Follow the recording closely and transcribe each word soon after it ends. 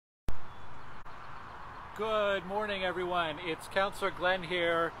Good morning, everyone. It's Councillor Glenn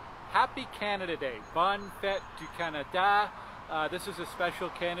here. Happy Canada Day. Bonne fête du Canada. This is a special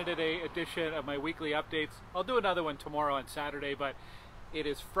Canada Day edition of my weekly updates. I'll do another one tomorrow on Saturday, but it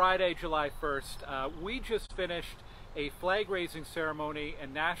is Friday, July 1st. We just finished a flag-raising ceremony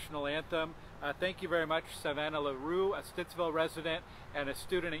and national anthem. Thank you very much, Savannah LaRue, a Stittsville resident and a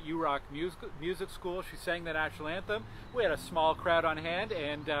student at URock Music School. She sang the national anthem. We had a small crowd on hand,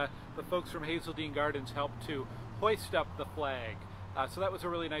 and the folks from Hazeldean Gardens helped to hoist up the flag. So that was a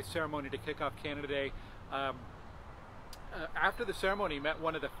really nice ceremony to kick off Canada Day. After the ceremony, met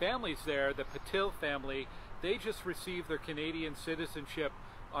one of the families there, the Patil family. They just received their Canadian citizenship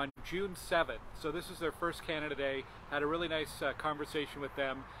on June 7th. So this is their first Canada Day. Had a really nice conversation with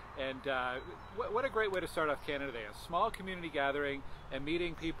them, and what a great way to start off Canada Day. A small community gathering and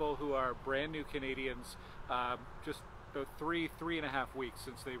meeting people who are brand new Canadians, just about three and a half weeks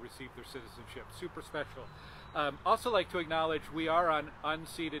since they received their citizenship. Super special. Also like to acknowledge we are on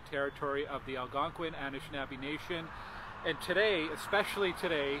unceded territory of the Algonquin Anishinaabe Nation, and today, especially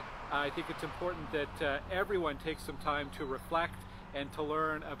today, I think it's important that everyone takes some time to reflect and to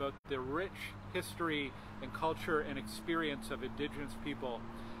learn about the rich history and culture and experience of Indigenous people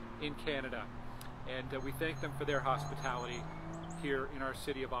in Canada. And we thank them for their hospitality here in our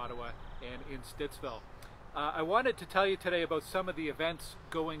city of Ottawa and in Stittsville. I wanted to tell you today about some of the events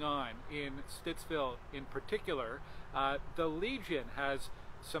going on in Stittsville in particular. The Legion has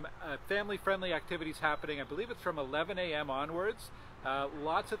some family-friendly activities happening. I believe it's from 11 a.m. onwards.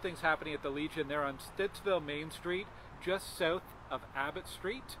 Lots of things happening at the Legion. They're on Stittsville Main Street, just south of Abbott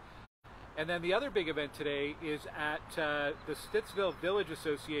Street. And then the other big event today is at the Stittsville Village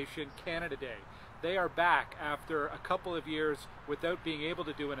Association Canada Day. They are back after a couple of years without being able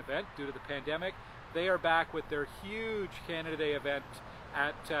to do an event due to the pandemic. They are back with their huge Canada Day event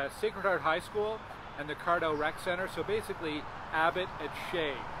at Sacred Heart High School and the Cardell Rec Center. So basically Abbott and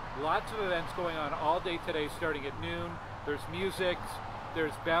Shea. Lots of events going on all day today starting at noon. There's music,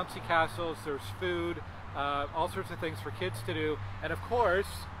 there's bouncy castles, there's food, all sorts of things for kids to do. And of course,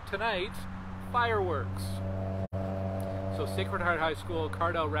 tonight, fireworks. So Sacred Heart High School,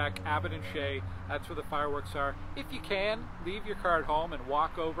 Cardell Rec, Abbott and Shea, that's where the fireworks are. If you can, leave your car at home and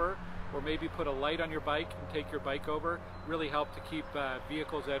walk over, or maybe put a light on your bike and take your bike over. Really help to keep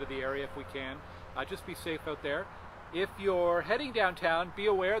vehicles out of the area if we can. Just be safe out there. If you're heading downtown, be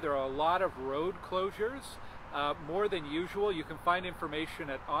aware there are a lot of road closures, more than usual. You can find information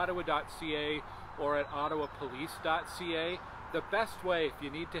at ottawa.ca or at ottawapolice.ca. The best way, if you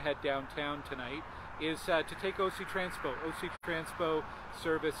need to head downtown tonight, is to take OC Transpo. OC Transpo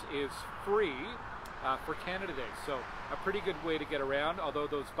service is free for Canada Day, so a pretty good way to get around, although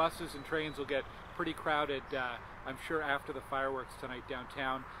those buses and trains will get pretty crowded, I'm sure, after the fireworks tonight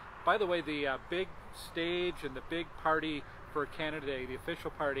downtown. By the way, the big stage and the big party for Canada Day, the official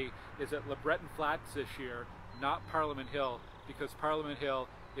party, is at LeBreton Flats this year, not Parliament Hill, because Parliament Hill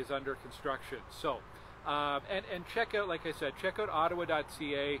is under construction. So, and check out, like I said, check out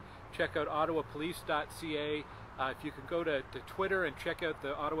ottawa.ca, check out ottawapolice.ca. If you can go to Twitter and check out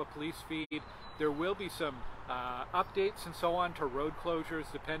the Ottawa Police feed, there will be some updates and so on to road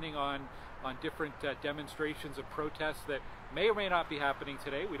closures depending on different demonstrations and protests that may or may not be happening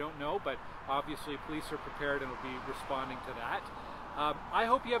today. We don't know, but obviously police are prepared and will be responding to that. I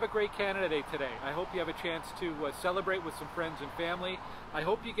hope you have a great Canada Day today. I hope you have a chance to celebrate with some friends and family. I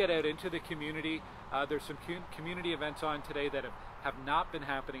hope you get out into the community. There's some community events on today that have not been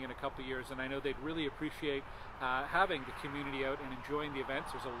happening in a couple of years, and I know they'd really appreciate having the community out and enjoying the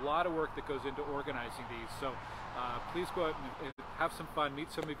events. There's a lot of work that goes into organizing these, so please go out and have some fun,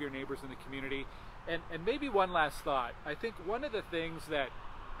 meet some of your neighbors in the community. And maybe one last thought. I think one of the things that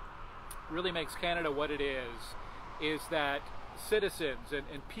really makes Canada what it is that citizens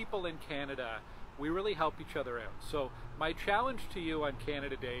and people in Canada, we really help each other out. So my challenge to you on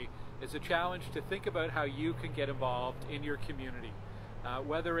Canada Day is a challenge to think about how you can get involved in your community.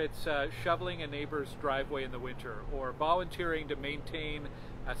 Whether it's shoveling a neighbor's driveway in the winter, or volunteering to maintain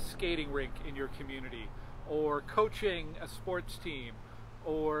a skating rink in your community, or coaching a sports team,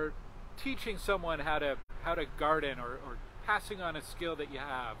 or teaching someone how to garden, or passing on a skill that you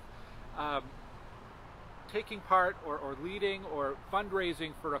have. Taking part or leading or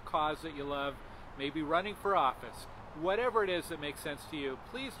fundraising for a cause that you love, maybe running for office, whatever it is that makes sense to you,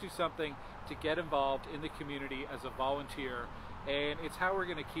 please do something to get involved in the community as a volunteer. And it's how we're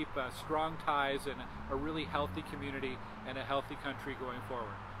going to keep strong ties and a really healthy community and a healthy country going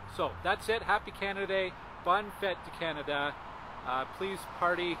forward. So that's it. Happy Canada Day. Bonne fête to Canada. Please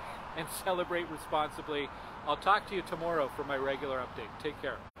party and celebrate responsibly. I'll talk to you tomorrow for my regular update. Take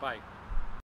care. Bye.